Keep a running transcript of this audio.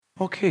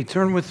Okay,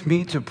 turn with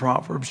me to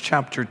Proverbs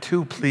chapter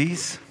 2,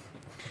 please.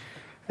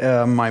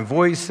 My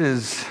voice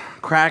is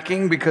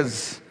cracking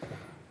because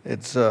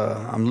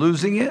I'm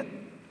losing it.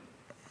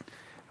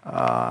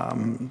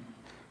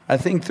 I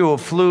think through a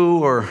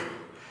flu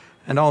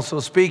and also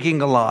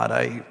speaking a lot.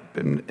 I've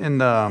been in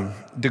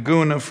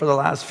Daguna for the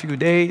last few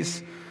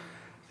days.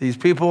 These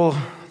people,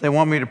 they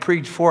want me to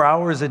preach 4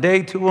 hours a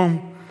day to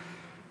them.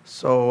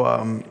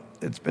 So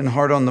it's been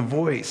hard on the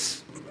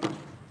voice.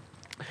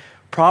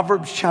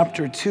 Proverbs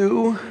chapter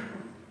 2.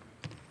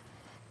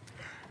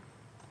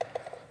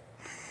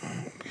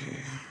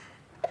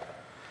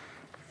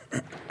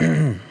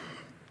 Okay.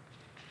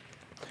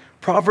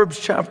 Proverbs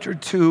chapter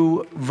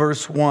 2,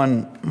 verse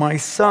 1. My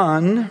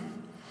son,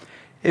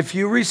 if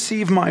you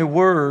receive my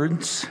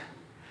words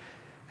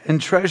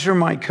and treasure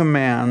my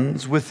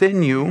commands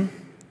within you,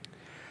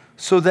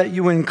 so that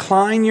you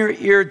incline your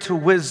ear to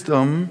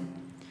wisdom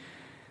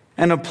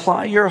and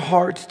apply your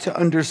heart to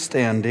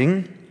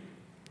understanding.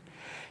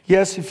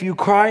 Yes, if you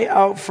cry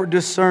out for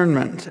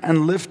discernment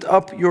and lift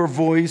up your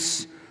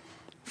voice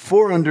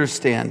for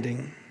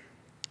understanding.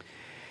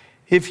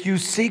 If you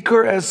seek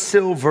her as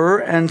silver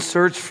and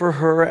search for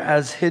her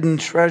as hidden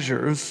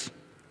treasures,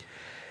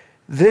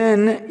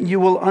 then you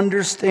will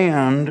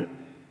understand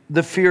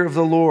the fear of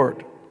the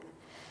Lord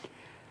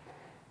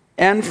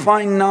and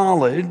find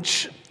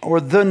knowledge,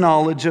 or the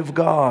knowledge of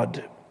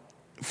God.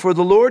 For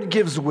the Lord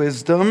gives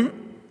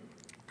wisdom,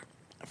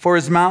 for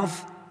his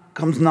mouth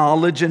comes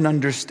knowledge and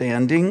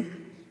understanding.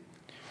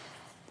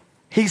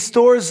 He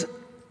stores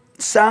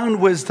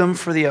sound wisdom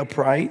for the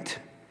upright.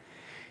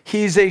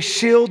 He's a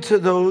shield to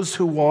those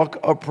who walk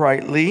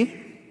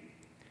uprightly.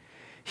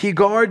 He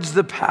guards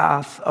the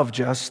path of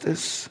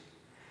justice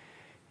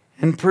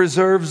and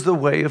preserves the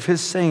way of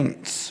his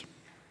saints.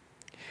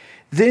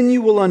 Then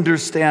you will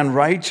understand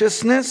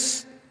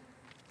righteousness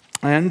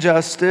and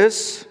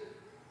justice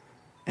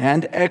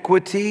and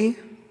equity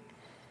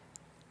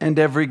and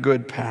every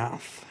good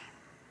path.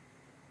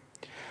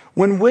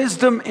 When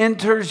wisdom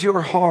enters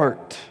your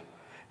heart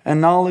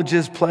and knowledge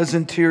is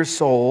pleasant to your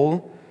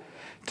soul,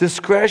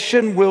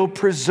 discretion will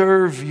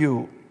preserve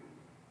you.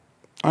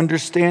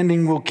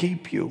 Understanding will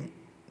keep you.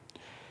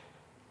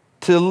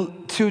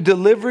 To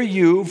deliver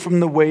you from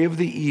the way of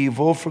the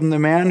evil, from the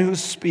man who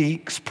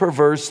speaks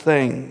perverse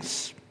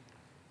things.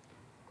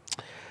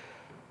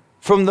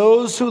 From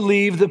those who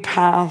leave the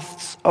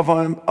paths of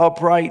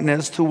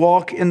uprightness to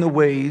walk in the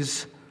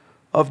ways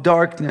of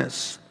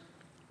darkness,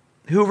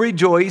 who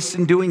rejoice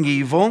in doing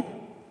evil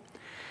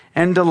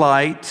and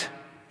delight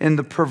in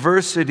the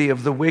perversity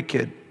of the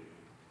wicked,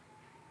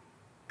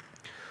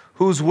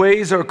 whose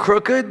ways are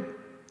crooked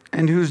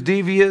and who's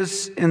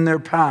devious in their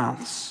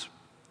paths.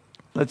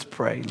 Let's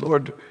pray.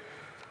 Lord,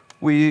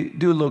 we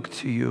do look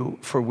to you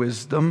for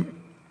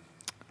wisdom.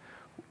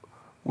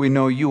 We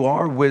know you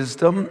are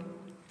wisdom.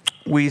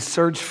 We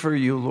search for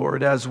you,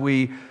 Lord, as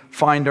we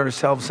find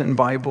ourselves in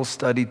Bible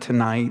study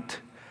tonight,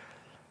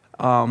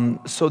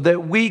 so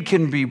that we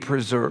can be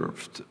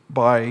preserved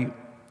by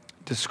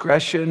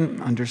discretion,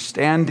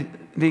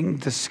 understanding,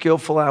 the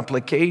skillful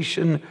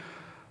application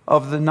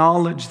of the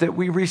knowledge that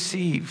we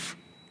receive.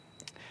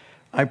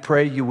 I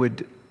pray you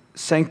would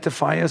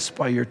sanctify us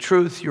by your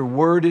truth. Your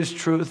word is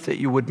truth, that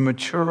you would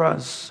mature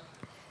us,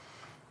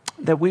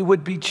 that we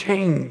would be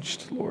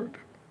changed, Lord.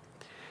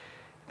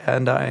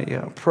 And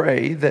I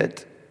pray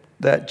that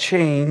that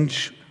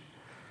change,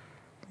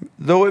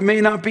 though it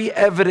may not be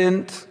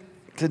evident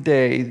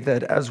today,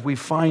 that as we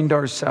find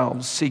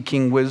ourselves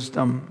seeking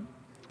wisdom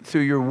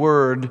through your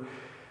word,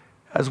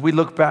 as we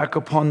look back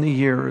upon the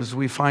years,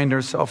 we find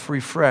ourselves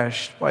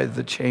refreshed by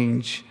the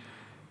change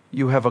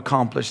you have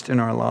accomplished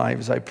in our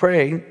lives. I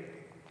pray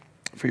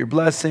for your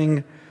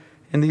blessing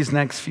in these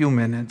next few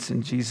minutes.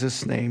 In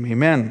Jesus' name,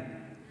 amen.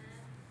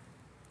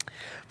 A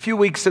few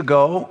weeks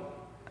ago,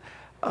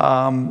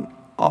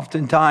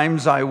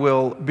 oftentimes I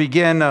will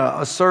begin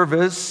a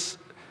service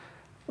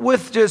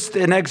with just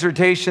an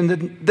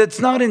exhortation that's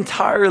not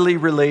entirely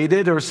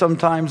related, or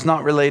sometimes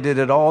not related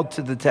at all,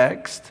 to the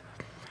text,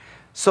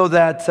 so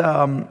that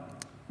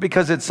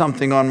because it's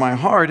something on my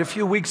heart. A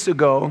few weeks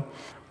ago,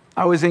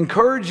 I was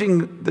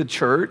encouraging the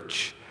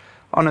church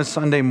on a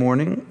Sunday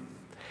morning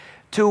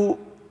to,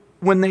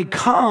 when they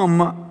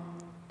come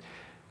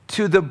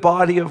to the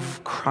body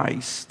of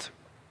Christ,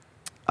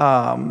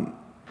 the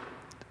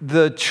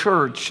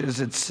church, as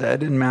it's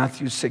said in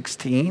Matthew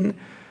 16,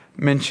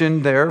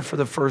 mentioned there for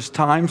the first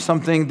time,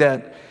 something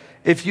that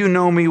if you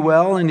know me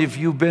well and if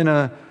you've been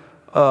a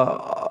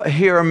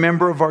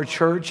member of our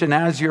church, and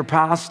as your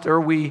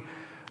pastor, we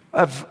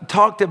have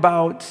talked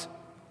about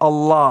a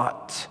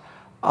lot.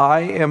 I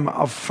am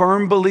a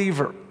firm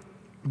believer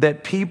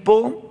that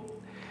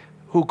people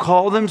who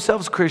call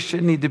themselves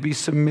Christian need to be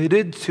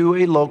submitted to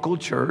a local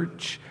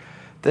church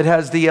that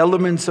has the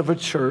elements of a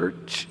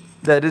church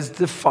that is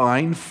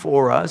defined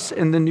for us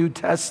in the New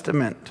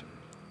Testament.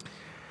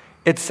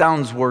 It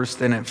sounds worse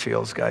than it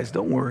feels, guys.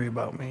 Don't worry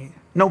about me.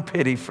 No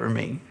pity for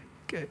me.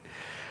 Okay.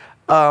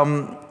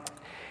 And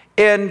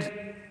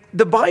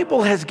the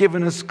Bible has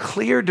given us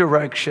clear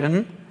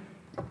direction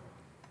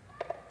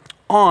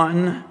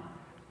on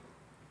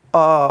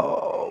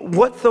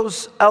what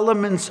those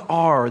elements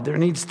are. There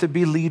needs to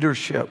be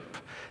leadership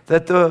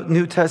that the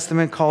New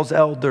Testament calls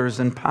elders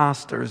and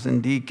pastors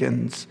and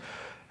deacons.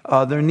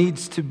 There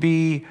needs to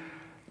be,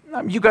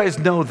 you guys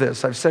know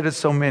this, I've said it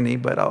so many,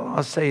 but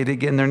I'll say it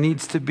again. There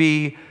needs to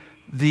be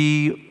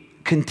the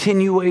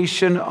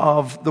continuation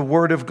of the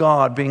Word of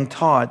God being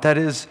taught. That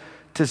is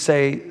to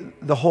say,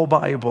 the whole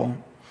Bible.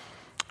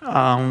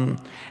 And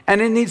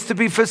it needs to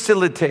be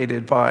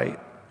facilitated by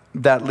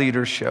that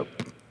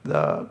leadership.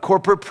 The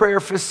corporate prayer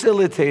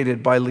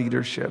facilitated by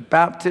leadership.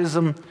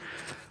 Baptism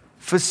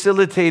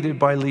facilitated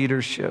by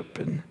leadership.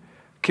 And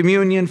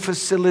communion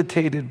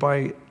facilitated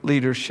by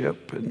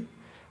leadership. And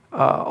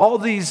all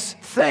these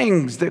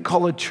things that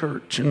call a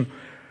church. And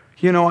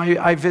you know,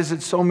 I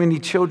visit so many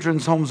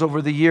children's homes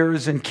over the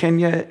years in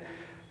Kenya.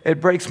 It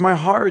breaks my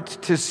heart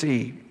to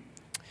see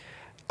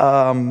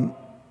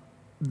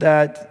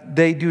that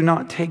they do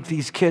not take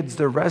these kids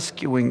they're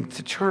rescuing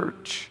to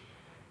church.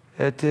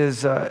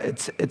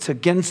 It's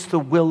against the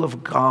will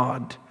of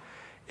God.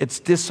 It's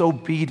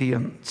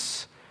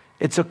disobedience.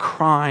 It's a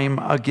crime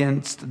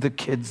against the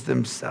kids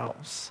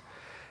themselves.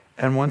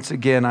 And once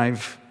again,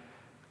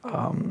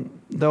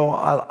 though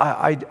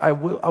I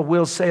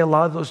will say a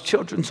lot of those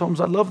children's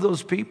homes, I love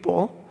those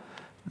people.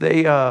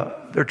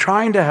 They're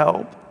trying to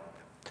help.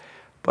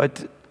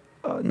 But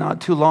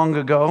not too long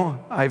ago,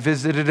 I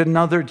visited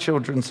another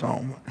children's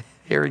home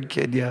here in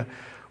Kenya,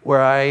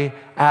 where I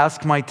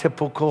asked my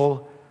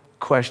typical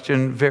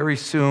question very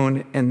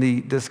soon in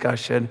the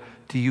discussion,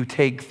 do you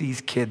take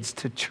these kids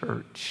to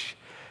church?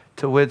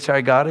 To which I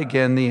got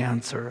again the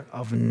answer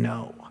of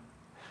no.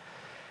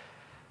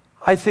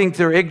 I think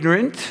they're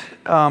ignorant.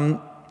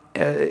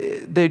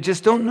 They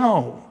just don't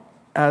know,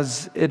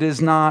 as it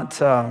is not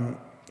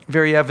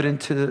very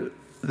evident to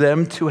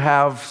them to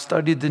have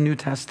studied the New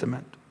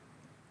Testament.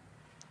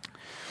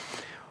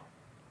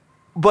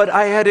 But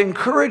I had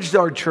encouraged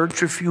our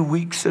church a few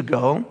weeks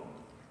ago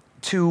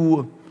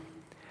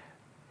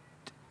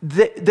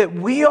that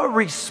we are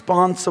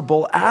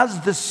responsible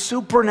as the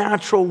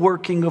supernatural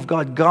working of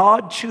God.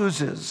 God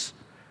chooses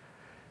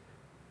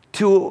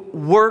to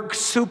work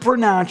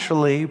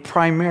supernaturally,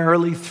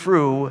 primarily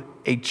through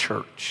a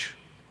church.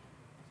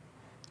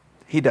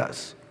 He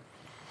does.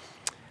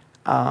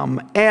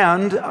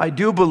 And I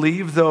do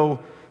believe, though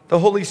the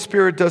Holy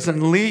Spirit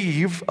doesn't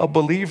leave a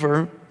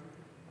believer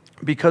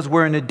because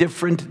we're in a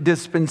different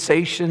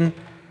dispensation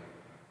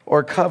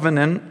or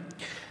covenant,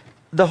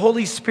 the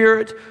Holy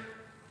Spirit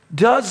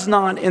does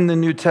not in the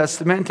New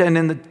Testament and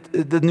in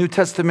the New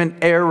Testament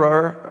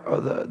era,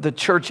 or the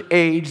church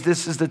age,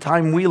 this is the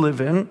time we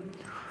live in,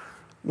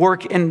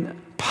 work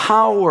in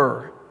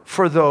power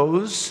for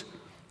those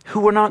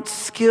who are not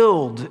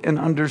skilled in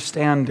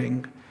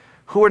understanding,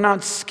 who are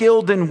not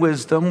skilled in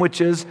wisdom,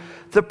 which is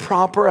the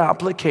proper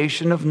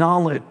application of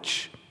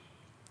knowledge.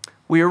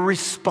 We are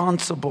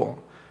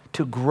responsible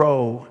to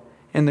grow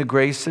in the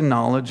grace and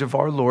knowledge of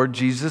our Lord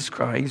Jesus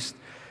Christ.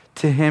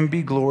 To him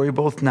be glory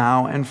both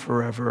now and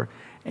forever.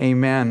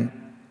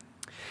 Amen.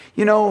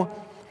 You know,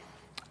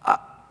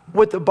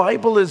 what the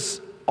Bible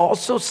is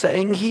also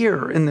saying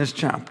here in this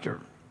chapter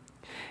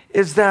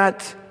is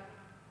that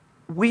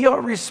we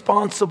are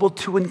responsible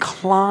to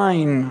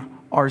incline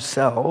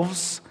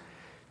ourselves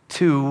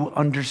to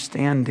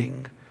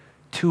understanding,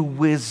 to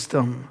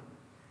wisdom.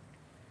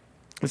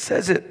 It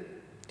says it.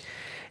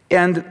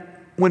 And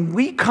when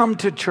we come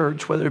to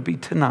church, whether it be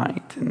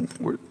tonight, and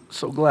we're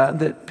so glad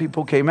that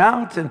people came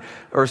out,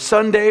 or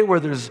Sunday where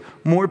there's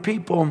more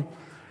people,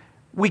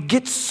 we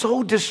get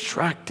so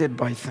distracted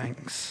by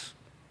things.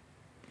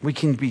 We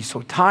can be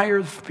so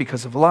tired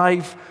because of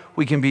life.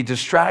 We can be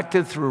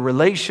distracted through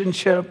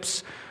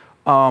relationships.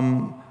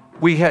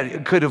 We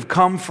could have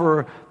come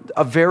for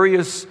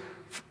various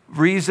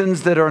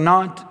reasons that are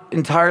not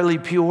entirely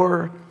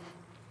pure.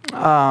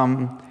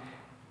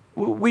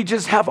 We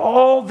just have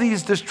all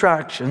these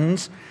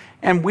distractions,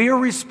 and we are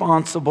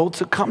responsible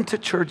to come to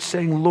church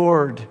saying,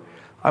 Lord,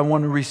 I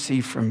want to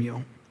receive from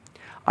you.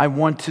 I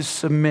want to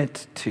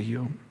submit to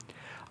you.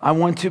 I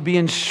want to be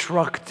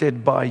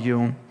instructed by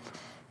you.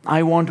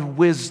 I want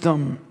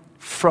wisdom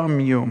from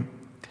you.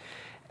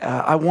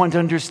 I want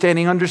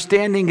understanding.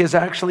 Understanding is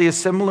actually a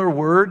similar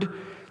word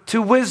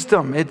to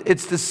wisdom.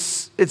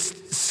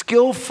 It's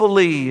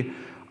skillfully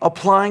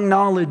applying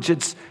knowledge.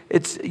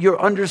 It's your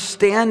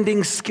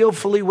understanding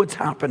skillfully what's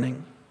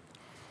happening.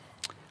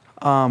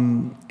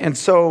 And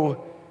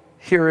so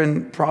here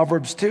in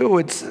Proverbs 2,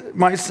 it's,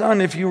 my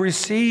son, if you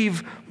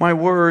receive my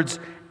words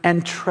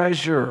and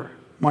treasure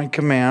my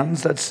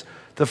commands. That's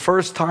the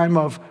first time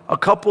of a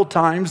couple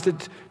times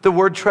that the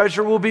word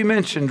treasure will be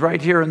mentioned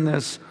right here in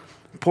this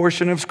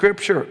portion of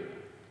Scripture.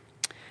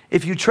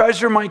 If you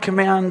treasure my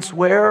commands,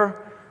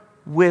 where?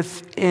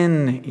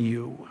 Within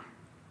you.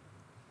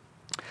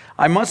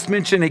 I must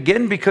mention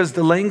again, because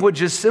the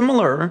language is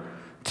similar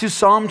to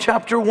Psalm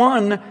chapter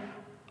 1,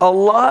 a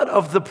lot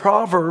of the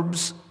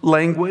Proverbs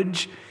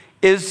language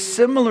is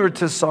similar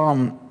to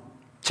Psalm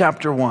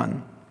chapter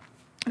 1.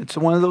 It's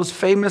one of those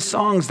famous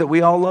songs that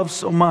we all love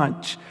so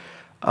much.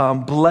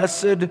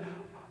 Blessed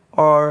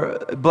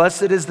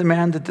is the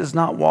man that does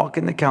not walk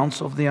in the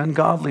counsel of the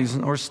ungodly,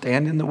 nor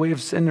stand in the way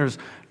of sinners,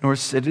 nor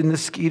sit in the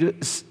seat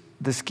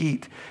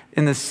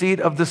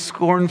of the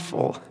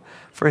scornful.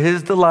 For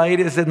his delight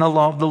is in the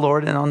law of the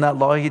Lord, and on that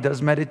law he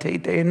does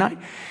meditate day and night.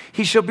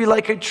 He shall be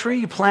like a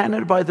tree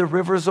planted by the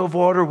rivers of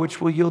water, which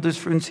will yield his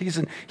fruit in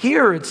season.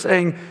 Here it's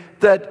saying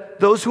that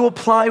those who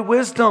apply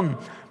wisdom,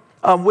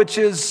 which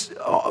is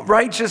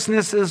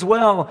righteousness as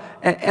well,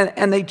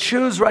 and they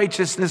choose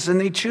righteousness and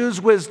they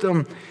choose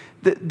wisdom,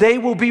 they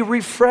will be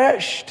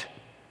refreshed.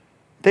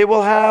 They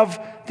will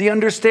have the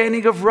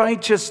understanding of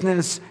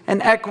righteousness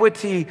and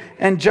equity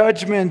and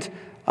judgment.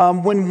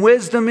 When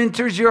wisdom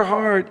enters your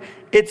heart,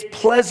 it's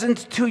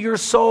pleasant to your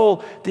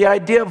soul. The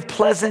idea of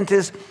pleasant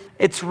is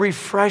it's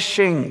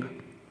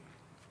refreshing.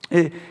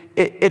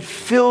 It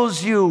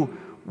fills you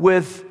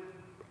with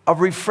a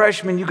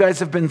refreshment. You guys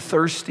have been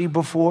thirsty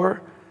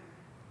before.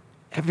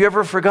 Have you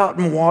ever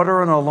forgotten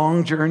water on a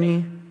long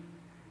journey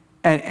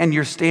and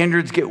your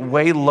standards get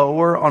way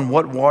lower on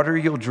what water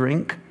you'll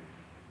drink?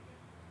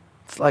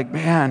 It's like,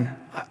 man,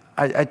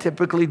 I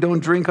typically don't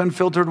drink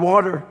unfiltered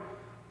water,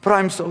 but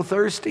I'm so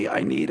thirsty,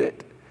 I need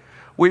it.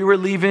 We were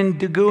leaving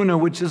Daguna,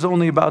 which is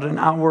only about an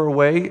hour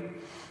away,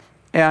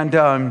 and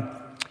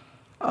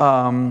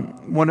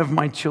one of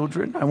my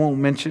children, I won't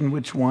mention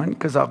which one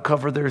because I'll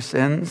cover their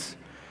sins,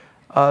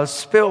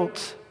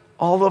 spilt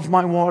all of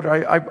my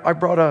water. I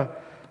brought a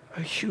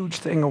huge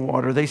thing of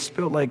water. They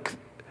spilled like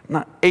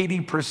not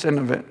 80%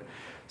 of it.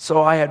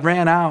 So I had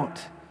ran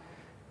out.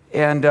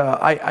 And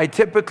I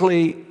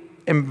typically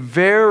am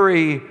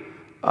very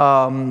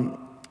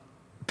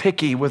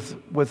picky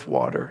with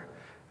water.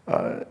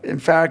 In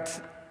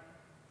fact,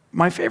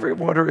 my favorite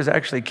water is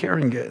actually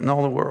Carringate in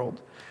all the world.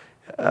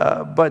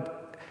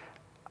 But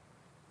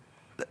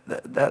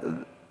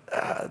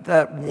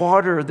that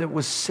water that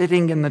was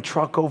sitting in the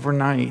truck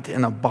overnight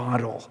in a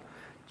bottle,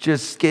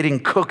 just getting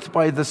cooked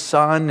by the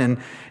sun,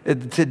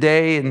 and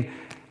today, and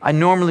I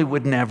normally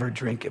would never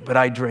drink it, but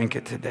I drank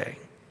it today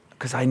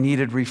because I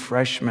needed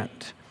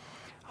refreshment.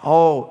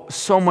 Oh,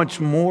 so much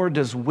more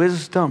does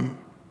wisdom.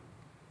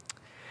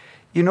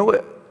 You know,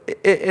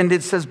 and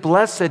it says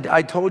blessed.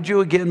 I told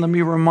you again, let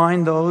me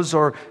remind those,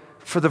 or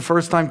for the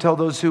first time tell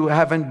those who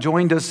haven't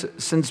joined us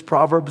since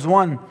Proverbs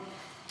 1.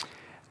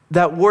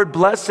 That word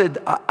blessed,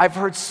 I've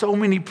heard so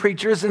many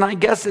preachers, and I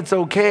guess it's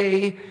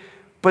okay,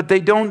 but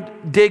they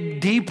don't dig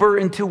deeper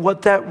into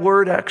what that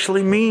word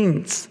actually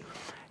means.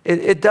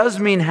 It does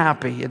mean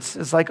happy.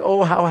 It's like,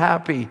 oh, how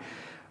happy.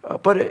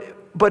 But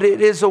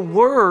it is a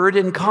word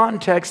in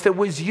context that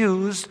was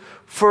used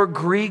for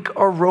Greek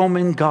or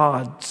Roman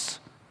gods,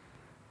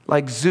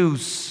 like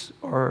Zeus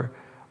or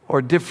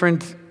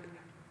different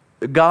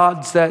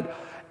gods that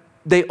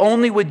they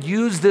only would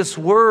use this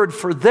word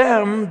for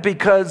them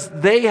because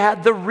they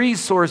had the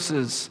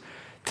resources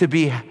to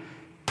be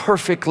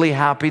perfectly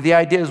happy. The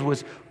idea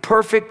was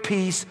perfect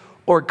peace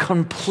or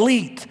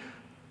complete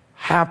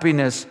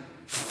happiness,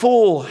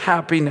 full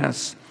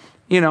happiness.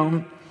 You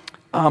know,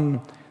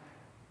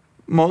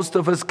 most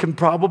of us can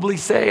probably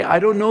say, I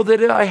don't know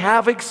that I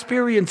have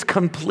experienced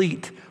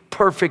complete,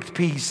 perfect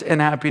peace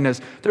and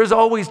happiness. There's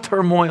always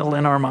turmoil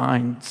in our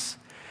minds.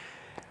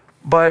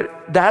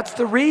 But that's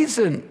the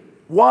reason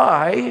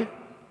why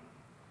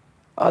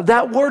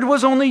that word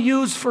was only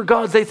used for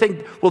gods. They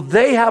think, well,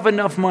 they have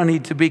enough money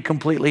to be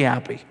completely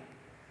happy,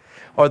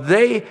 or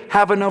they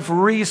have enough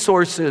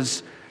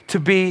resources to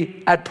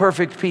be at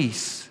perfect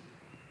peace.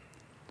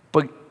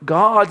 But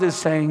God is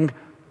saying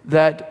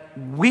that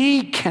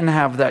we can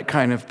have that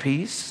kind of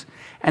peace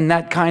and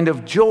that kind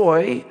of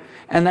joy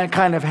and that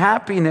kind of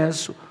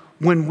happiness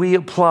when we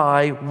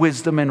apply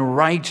wisdom and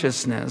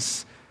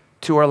righteousness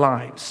to our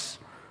lives.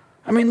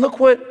 I mean, look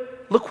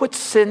what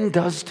sin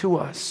does to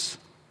us.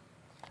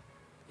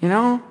 You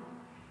know?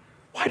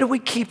 Why do we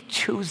keep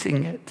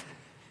choosing it?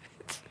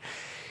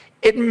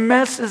 It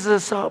messes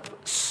us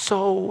up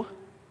so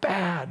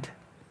bad.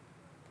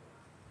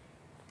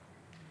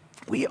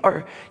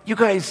 You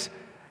guys,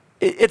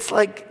 it's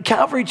like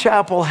Calvary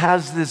Chapel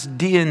has this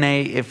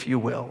DNA, if you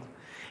will.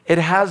 It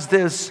has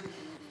this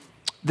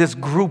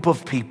group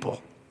of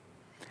people.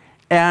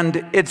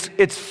 And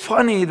it's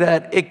funny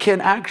that it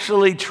can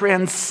actually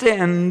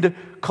transcend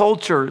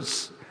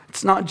cultures.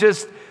 It's not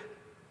just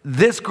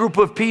this group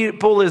of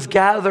people is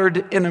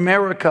gathered in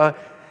America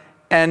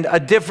and a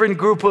different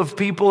group of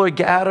people are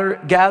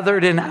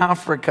gathered in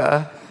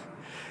Africa.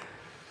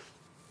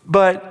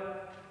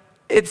 But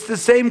it's the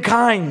same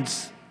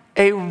kinds.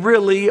 A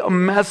really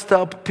messed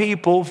up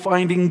people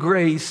finding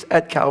grace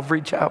at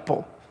Calvary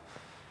Chapel.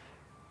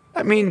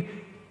 I mean,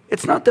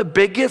 it's not the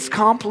biggest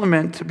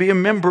compliment to be a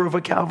member of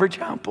a Calvary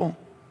Chapel.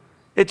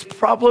 It's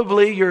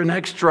probably you're an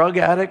ex-drug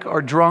addict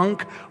or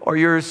drunk, or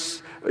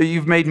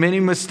you've made many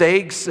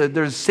mistakes.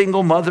 There's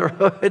single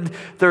motherhood.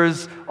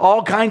 There's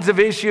all kinds of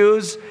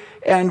issues.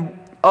 And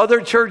other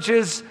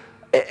churches,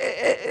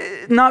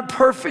 not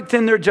perfect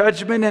in their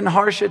judgment and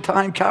harsh at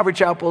times. Calvary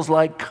Chapel's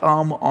like,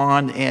 come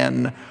on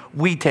in.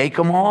 We take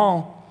them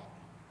all.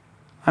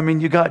 I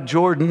mean, you got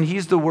Jordan.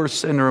 He's the worst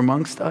sinner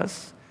amongst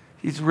us.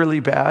 He's really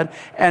bad.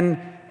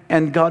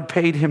 And God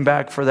paid him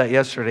back for that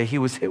yesterday. He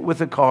was hit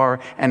with a car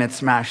and it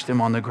smashed him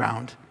on the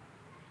ground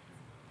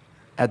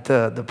at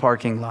the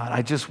parking lot.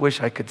 I just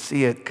wish I could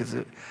see it because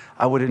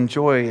I would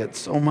enjoy it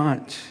so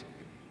much.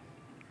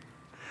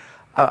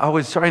 I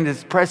was trying to,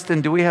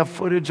 Preston, do we have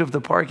footage of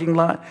the parking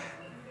lot?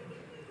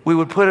 We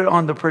would put it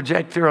on the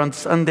projector on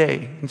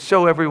Sunday and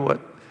show everyone.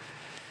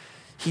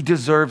 He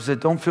deserves it.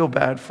 Don't feel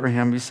bad for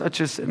him. He's such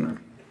a sinner.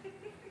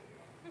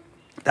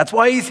 That's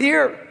why he's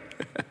here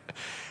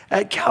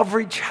at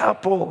Calvary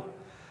Chapel.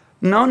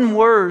 None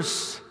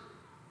worse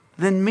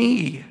than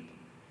me.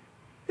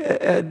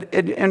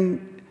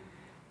 And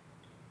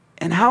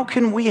how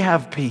can we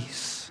have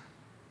peace?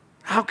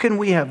 How can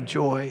we have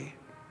joy?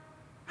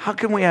 How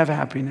can we have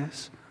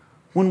happiness?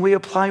 When we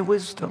apply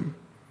wisdom,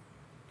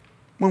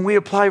 when we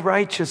apply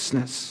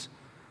righteousness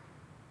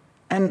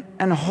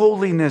and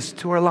holiness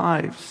to our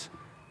lives,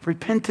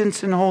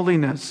 repentance and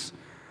holiness.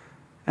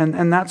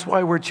 And that's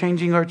why we're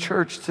changing our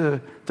church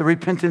to the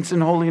repentance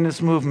and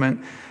holiness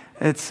movement.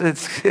 It's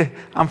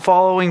I'm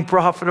following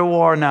Prophet of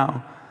War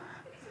now.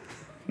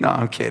 No,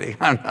 I'm kidding.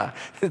 I'm not.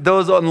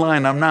 Those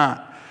online, I'm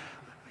not.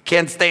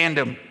 Can't stand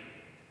them.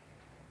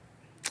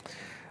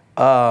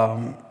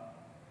 How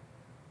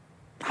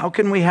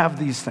can we have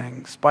these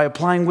things? By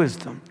applying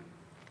wisdom,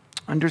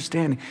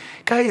 understanding.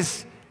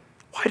 Guys,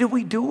 why do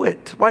we do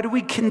it? Why do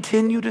we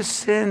continue to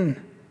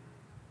sin?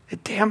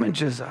 It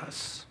damages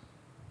us.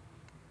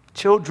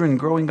 Children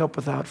growing up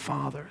without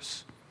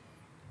fathers.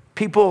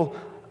 People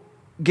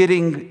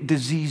getting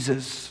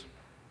diseases.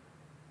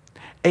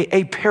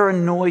 A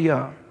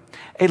paranoia.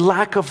 A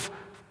lack of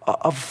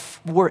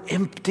we're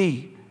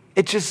empty.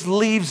 It just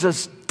leaves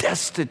us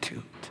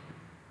destitute.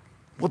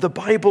 Well, the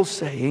Bible's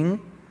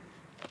saying,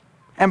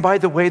 and by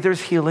the way,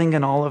 there's healing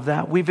and all of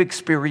that. We've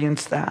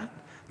experienced that.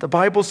 The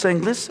Bible's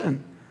saying,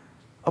 listen,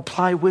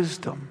 apply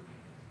wisdom.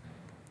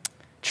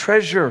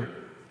 Treasure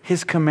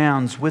his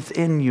commands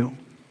within you,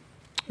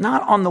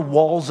 not on the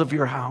walls of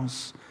your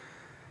house.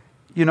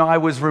 You know, I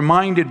was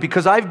reminded,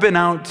 because I've been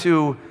out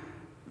to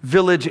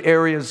village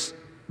areas,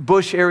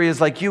 bush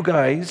areas like you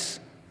guys.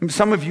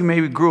 Some of you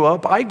maybe grew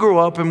up. I grew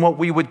up in what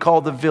we would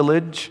call the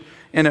village.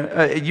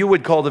 You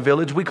would call the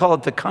village. We call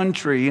it the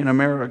country in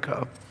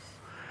America.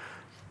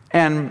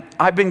 And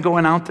I've been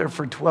going out there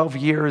for 12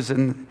 years,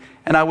 and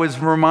I was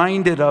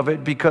reminded of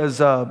it because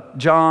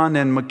John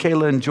and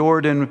Michaela and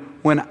Jordan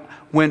went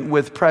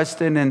with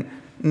Preston and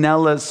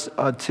Nellis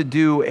to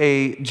do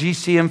a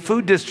GCM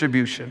food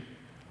distribution.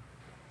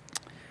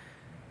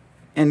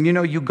 And you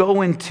know, you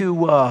go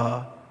into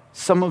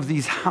some of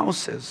these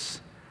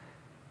houses,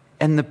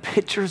 and the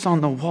pictures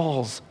on the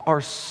walls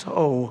are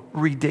so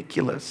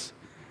ridiculous.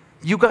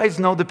 You guys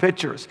know the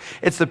pictures.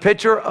 It's the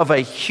picture of a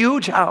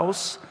huge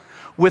house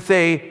with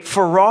a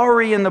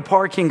Ferrari in the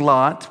parking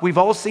lot. We've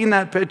all seen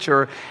that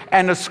picture,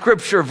 and a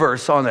scripture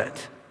verse on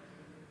it.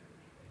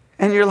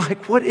 And you're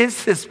like, what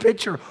is this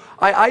picture?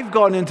 I've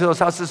gone into those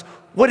houses.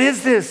 What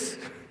is this?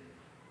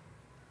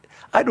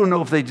 I don't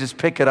know if they just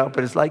pick it up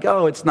and it's like,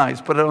 oh, it's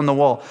nice, put it on the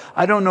wall.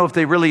 I don't know if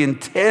they really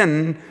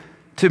intend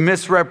to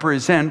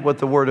misrepresent what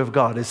the Word of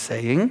God is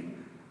saying.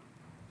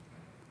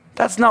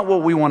 That's not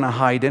what we want to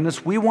hide in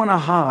us. We want to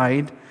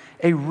hide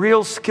a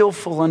real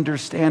skillful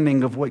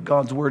understanding of what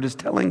God's Word is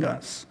telling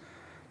us.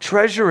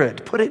 Treasure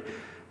it. Put it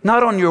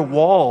not on your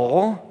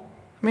wall.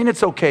 I mean,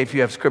 it's okay if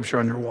you have scripture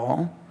on your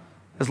wall,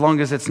 as long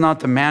as it's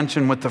not the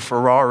mansion with the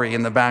Ferrari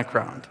in the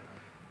background.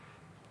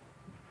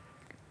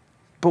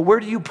 But where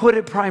do you put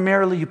it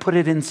primarily? You put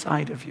it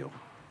inside of you,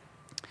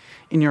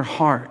 in your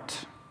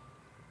heart,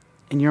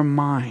 in your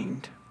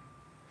mind.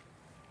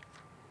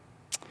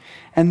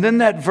 And then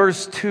that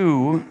verse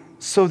 2,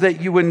 so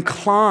that you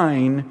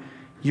incline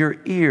your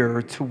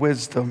ear to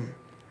wisdom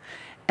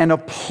and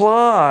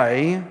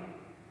apply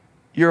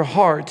your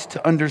heart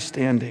to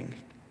understanding.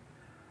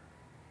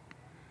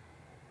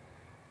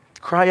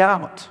 Cry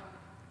out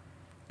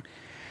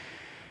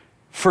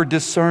for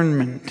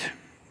discernment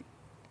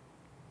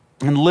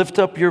and lift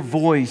up your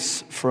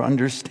voice for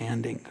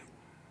understanding.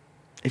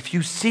 If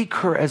you seek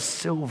her as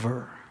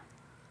silver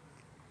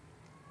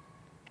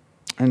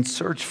and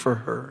search for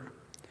her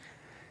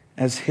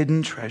as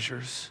hidden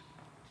treasures.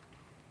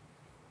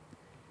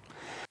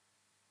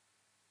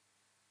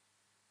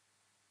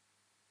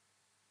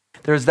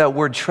 There's that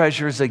word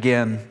treasures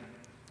again,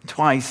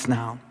 twice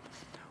now.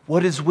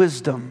 What is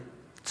wisdom?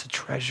 It's a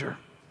treasure.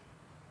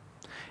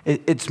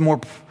 It's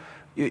more,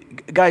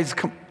 guys,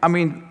 I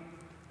mean,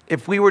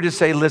 if we were to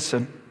say,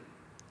 listen,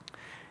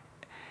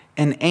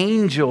 an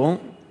angel,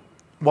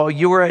 while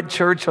you were at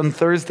church on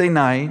Thursday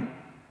night,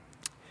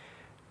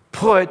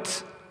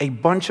 put a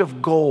bunch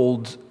of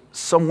gold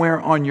somewhere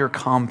on your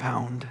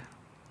compound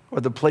or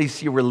the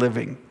place you were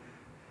living,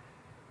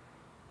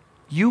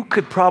 you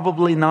could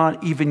probably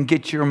not even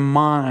get your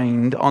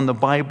mind on the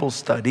Bible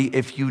study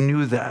if you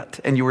knew that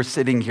and you were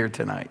sitting here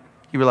tonight.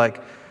 You were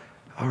like,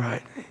 all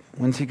right,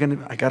 when's he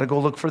I got to go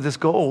look for this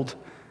gold.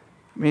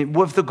 I mean,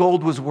 what if the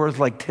gold was worth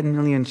like 10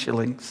 million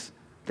shillings?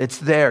 It's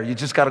there. You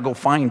just got to go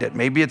find it.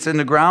 Maybe it's in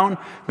the ground.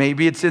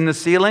 Maybe it's in the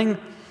ceiling.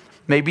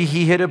 Maybe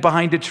he hid it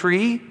behind a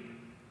tree.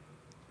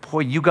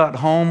 Boy, you got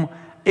home.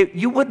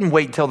 You wouldn't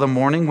wait till the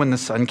morning when the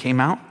sun came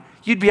out.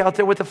 You'd be out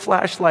there with a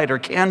flashlight or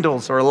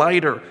candles or a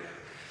lighter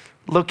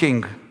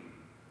looking.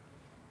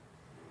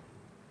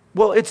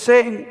 Well, it's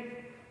saying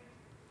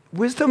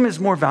wisdom is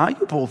more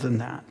valuable than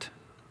that.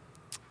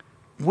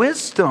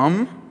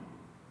 Wisdom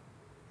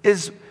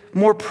is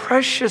more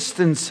precious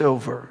than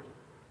silver,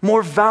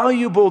 more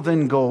valuable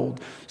than gold.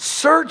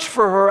 Search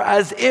for her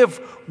as if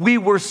we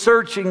were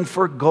searching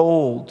for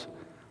gold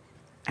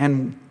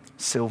and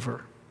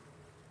silver.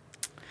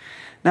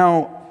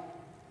 Now,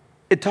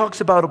 it talks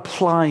about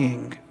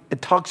applying.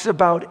 It talks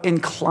about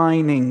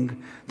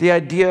inclining. The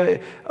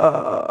idea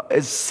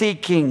is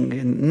seeking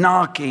and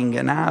knocking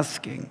and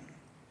asking.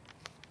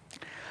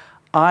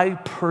 I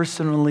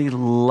personally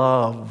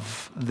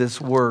love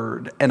this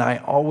word, and I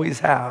always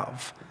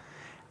have,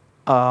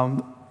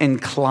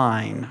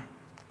 incline.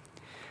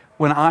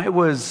 When I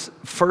was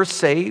first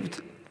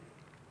saved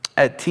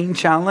at Teen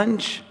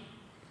Challenge,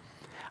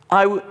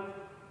 I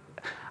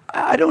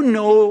don't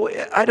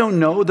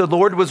know. The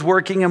Lord was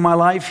working in my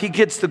life. He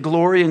gets the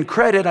glory and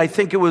credit. I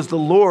think it was the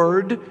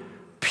Lord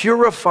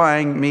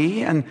purifying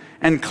me and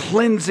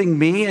cleansing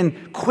me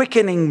and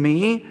quickening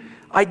me.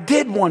 I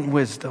did want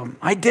wisdom.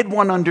 I did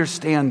want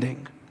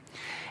understanding.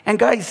 And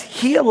guys,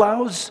 He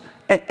allows,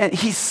 and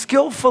He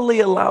skillfully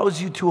allows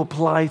you to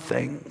apply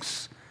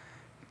things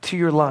to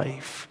your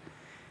life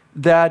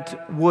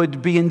that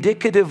would be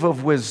indicative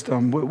of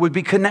wisdom, would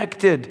be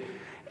connected.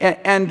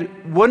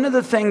 And one of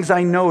the things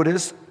I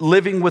noticed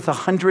living with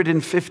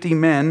 150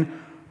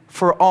 men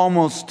for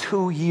almost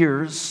 2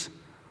 years,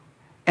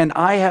 and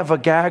I have a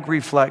gag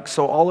reflex,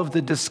 so all of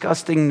the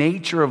disgusting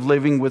nature of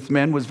living with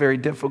men was very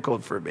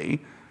difficult for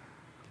me.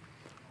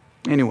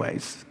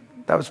 Anyways,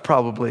 that was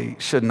probably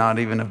should not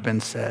even have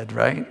been said,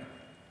 right?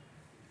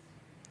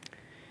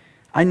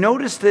 I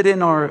noticed that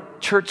in our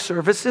church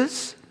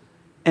services,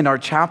 in our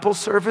chapel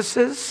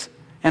services,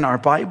 in our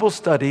Bible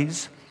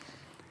studies,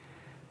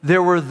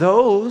 there were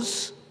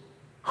those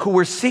who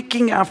were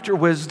seeking after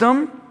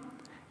wisdom,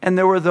 and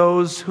there were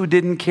those who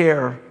didn't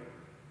care.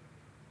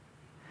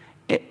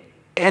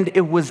 And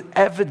it was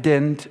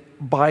evident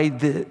by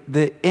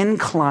the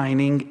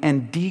inclining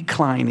and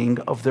declining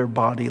of their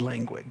body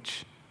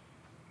language.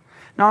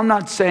 Now, I'm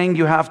not saying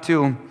you have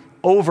to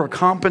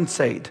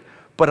overcompensate,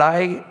 but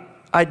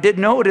I did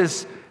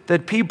notice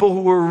that people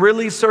who were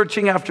really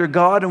searching after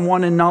God and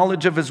wanted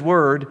knowledge of His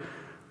Word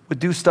would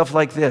do stuff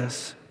like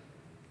this.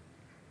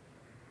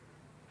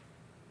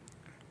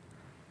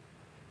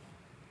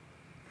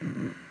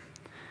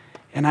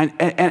 And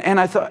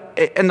I thought,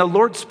 and the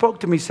Lord spoke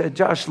to me, said,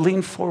 Josh,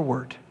 lean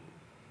forward.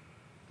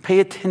 Pay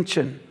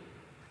attention.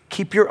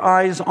 Keep your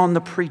eyes on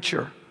the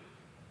preacher.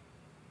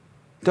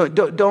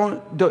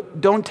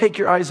 Don't take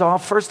your eyes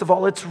off. First of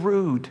all, it's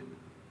rude.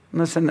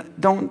 Listen,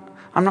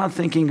 I'm not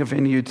thinking of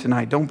any of you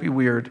tonight. Don't be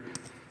weird.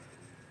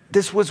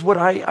 This was what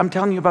I'm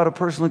telling you about a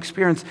personal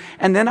experience.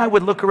 And then I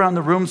would look around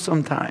the room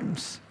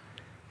sometimes,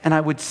 and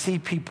I would see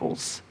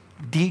people's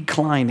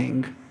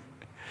declining,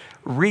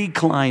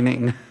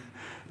 reclining,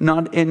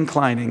 not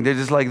inclining. They're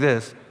just like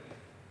this.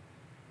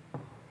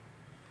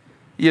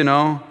 You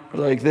know,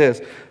 like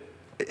this.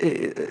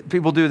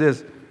 People do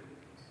this.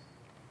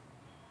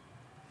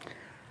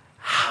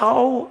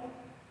 How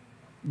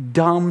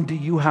dumb do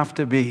you have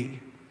to be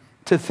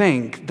to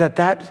think that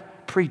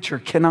that preacher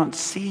cannot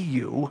see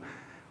you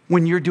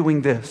when you're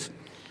doing this?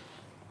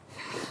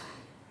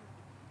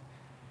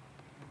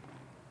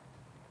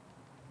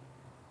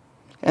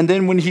 And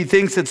then when he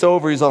thinks it's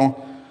over, he's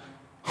all...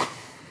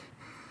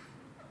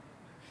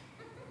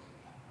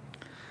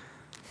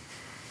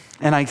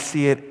 And I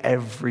see it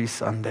every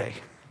Sunday.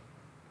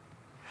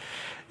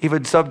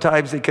 Even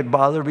sometimes it can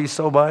bother me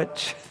so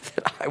much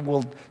that I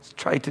will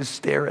try to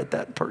stare at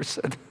that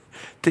person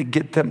to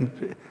get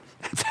them.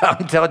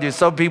 I'm telling you,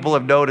 some people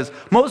have noticed.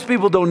 Most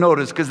people don't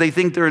notice because they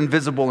think they're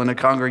invisible in a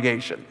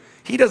congregation.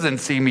 He doesn't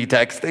see me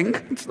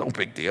texting. It's no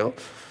big deal.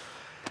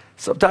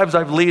 Sometimes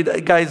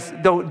guys,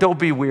 don't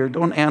be weird.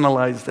 Don't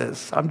analyze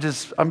this.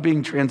 I'm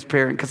being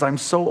transparent because I'm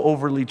so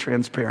overly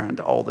transparent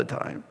all the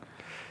time.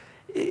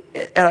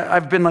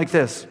 I've been like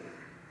this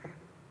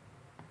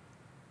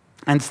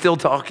and still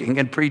talking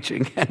and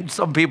preaching, and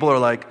some people are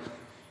like,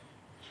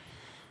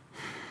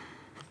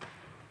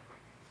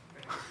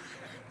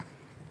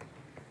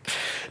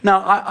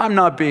 now I'm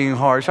not being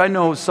harsh. I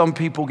know some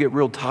people get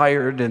real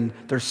tired and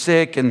they're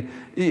sick, and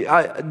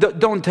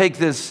don't take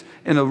this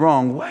in a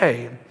wrong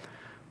way,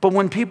 but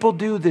when people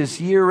do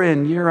this year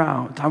in, year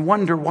out, I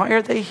wonder, why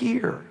are they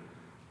here?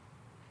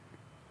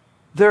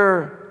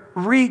 They're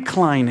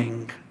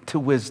reclining to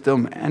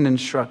wisdom and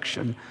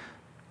instruction.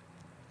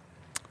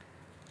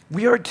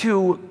 We are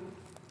to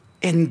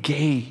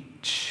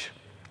engage.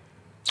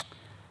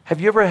 Have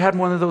you ever had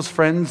one of those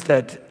friends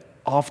that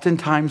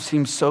oftentimes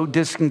seems so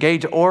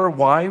disengaged? Or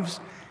wives,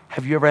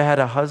 have you ever had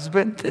a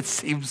husband that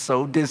seems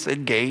so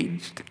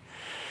disengaged?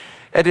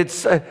 And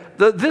it's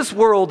this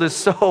world is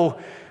so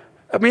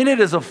I mean, it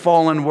is a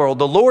fallen world.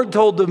 The Lord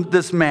told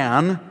this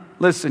man,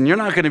 listen, you're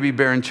not going to be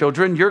bearing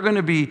children. You're going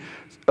to be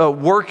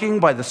working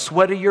by the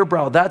sweat of your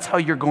brow. That's how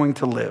you're going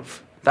to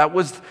live. That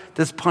was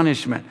this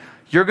punishment.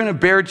 You're going to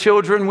bear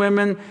children,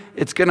 women.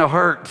 It's going to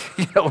hurt.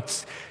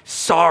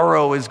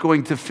 Sorrow is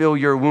going to fill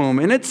your womb.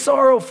 And it's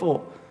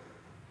sorrowful.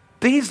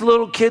 These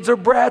little kids are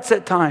brats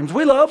at times.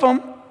 We love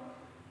them,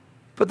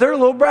 but they're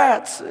little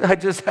brats. I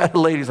just had a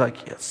lady's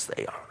like, yes,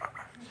 they are.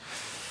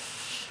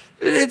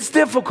 It's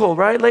difficult,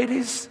 right,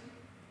 ladies?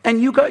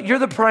 And you're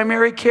the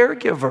primary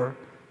caregiver.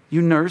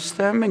 You nurse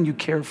them and you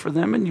care for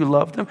them and you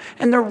love them.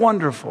 And they're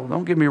wonderful.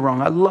 Don't get me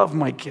wrong. I love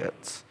my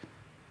kids.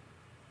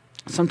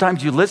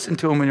 Sometimes you listen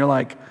to them and you're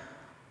like,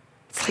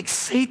 it's like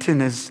Satan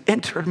has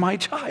entered my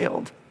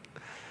child.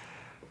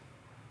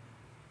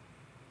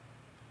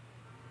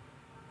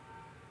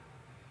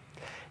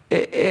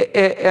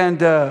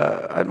 And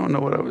I don't know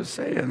what I was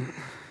saying.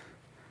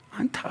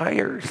 I'm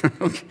tired.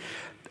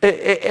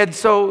 And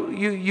so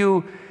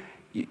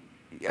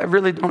I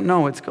really don't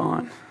know. It's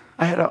gone.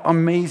 I had an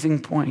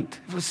amazing point.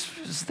 It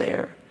was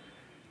there.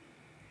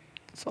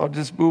 So I'll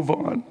just move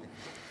on.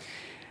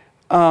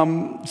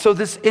 So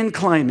this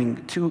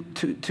inclining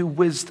to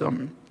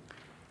wisdom.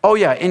 Oh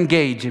yeah,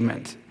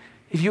 engagement.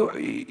 If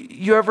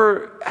you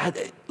ever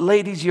had,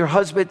 ladies, your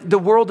husband, the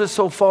world is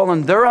so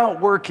fallen, they're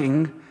out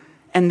working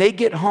and they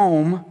get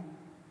home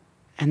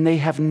and they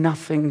have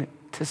nothing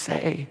to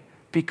say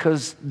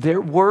because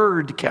their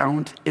word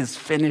count is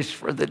finished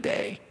for the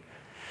day.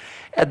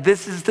 And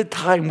this is the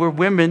time where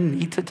women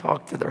need to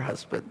talk to their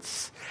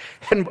husbands.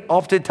 And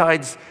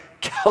oftentimes,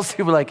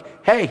 Kelsey will be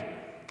like, hey,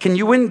 can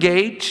you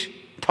engage?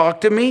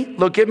 Talk to me?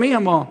 Look at me?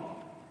 I'm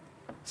all,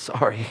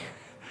 sorry.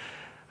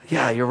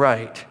 Yeah, you're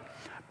right.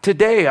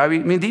 Today, I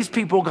mean, these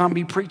people are going to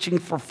be preaching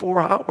for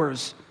 4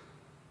 hours.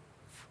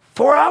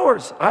 4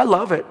 hours. I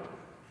love it.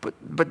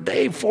 But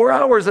they, 4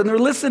 hours, and they're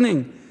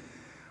listening.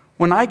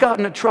 When I got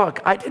in the truck,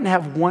 I didn't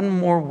have one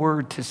more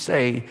word to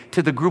say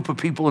to the group of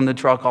people in the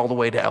truck all the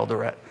way to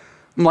Eldoret.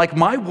 I'm like,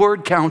 my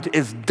word count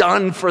is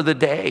done for the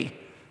day.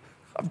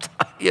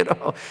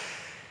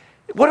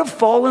 What a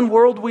fallen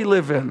world we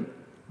live in.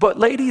 But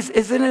ladies,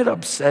 isn't it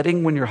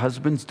upsetting when your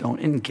husbands don't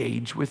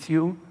engage with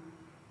you?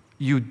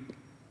 You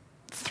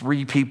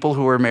 3 people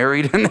who are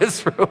married in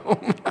this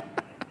room.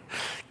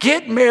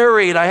 Get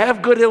married. I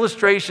have good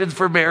illustrations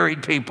for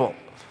married people.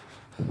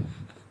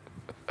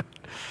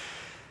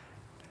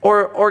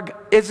 Or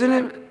isn't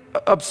it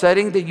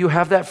upsetting that you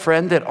have that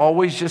friend that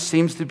always just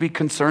seems to be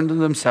concerned with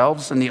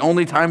themselves and the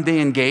only time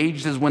they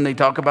engage is when they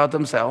talk about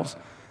themselves?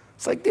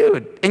 It's like,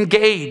 dude,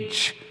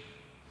 engage.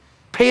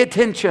 Pay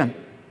attention.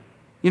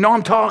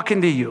 I'm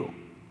talking to you.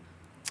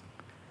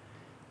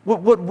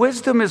 What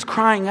wisdom is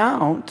crying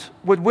out,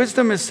 what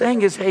wisdom is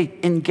saying is, hey,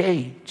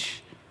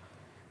 engage,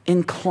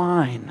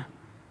 incline,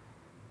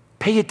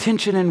 pay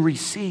attention and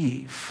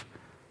receive,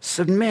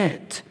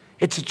 submit.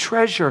 It's a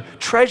treasure.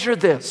 Treasure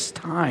this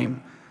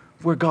time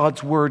where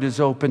God's word is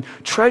open.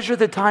 Treasure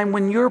the time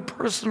when your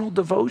personal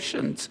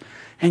devotions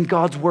and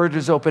God's word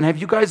is open. Have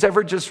you guys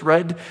ever just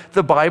read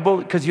the Bible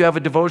because you have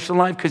a devotional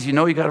life because you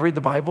got to read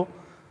the Bible?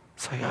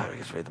 So I got to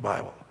just read the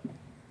Bible.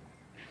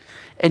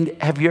 And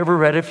have you ever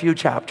read a few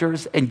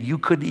chapters and you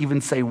couldn't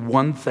even say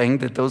one thing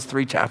that those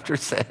 3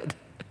 chapters said?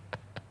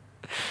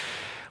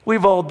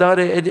 We've all done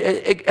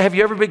it. Have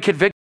you ever been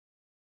convicted?